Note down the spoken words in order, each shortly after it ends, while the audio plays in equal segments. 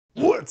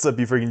What's up,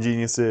 you freaking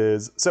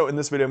geniuses? So in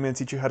this video, I'm going to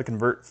teach you how to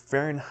convert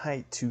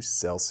Fahrenheit to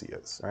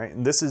Celsius, all right?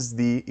 And this is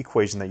the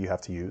equation that you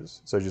have to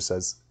use. So it just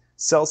says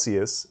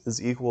Celsius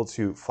is equal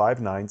to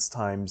 5/9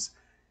 times,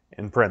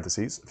 in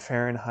parentheses,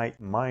 Fahrenheit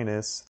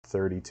minus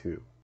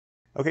 32.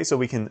 Okay, so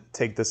we can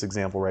take this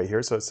example right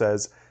here. So it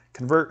says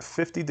convert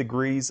 50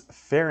 degrees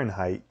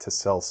Fahrenheit to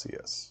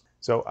Celsius.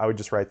 So I would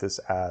just write this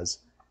as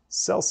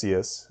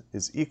Celsius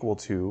is equal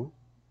to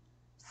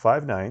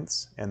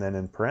 5/9, and then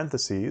in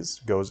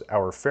parentheses goes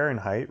our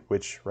Fahrenheit,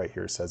 which right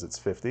here says it's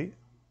 50.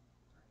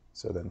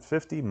 So then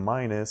 50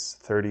 minus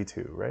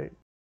 32, right?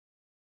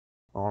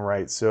 All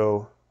right,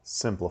 so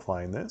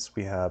simplifying this,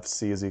 we have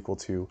C is equal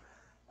to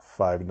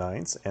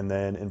 5/9, and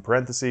then in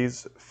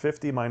parentheses,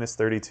 50 minus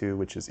 32,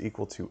 which is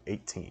equal to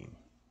 18.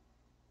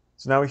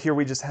 So now here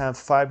we just have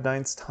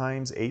 5/9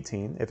 times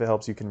 18. If it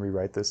helps, you can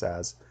rewrite this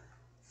as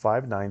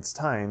 5/9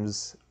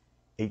 times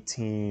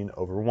 18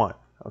 over 1,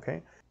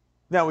 okay?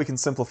 Now we can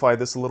simplify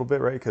this a little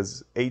bit, right?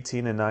 Because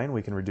 18 and 9,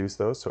 we can reduce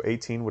those. So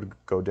 18 would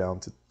go down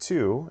to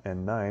 2,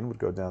 and 9 would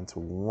go down to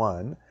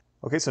 1.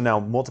 Okay, so now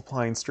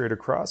multiplying straight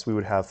across, we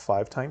would have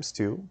 5 times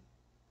 2,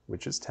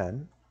 which is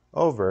 10,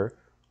 over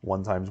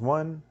 1 times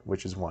 1,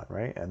 which is 1,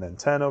 right? And then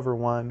 10 over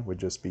 1 would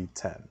just be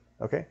 10,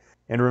 okay?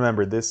 And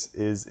remember, this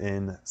is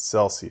in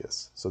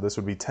Celsius. So this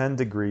would be 10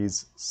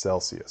 degrees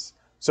Celsius.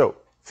 So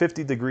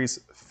 50 degrees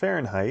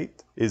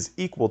Fahrenheit is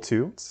equal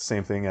to, it's the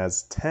same thing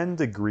as 10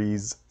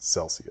 degrees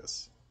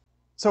Celsius.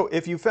 So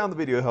if you found the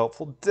video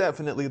helpful,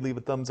 definitely leave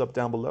a thumbs up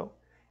down below.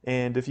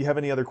 And if you have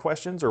any other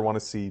questions or want to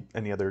see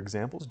any other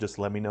examples, just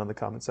let me know in the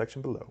comment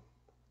section below.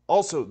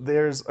 Also,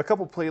 there's a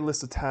couple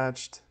playlists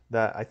attached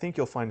that I think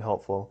you'll find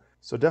helpful,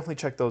 so definitely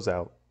check those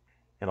out,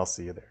 and I'll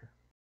see you there.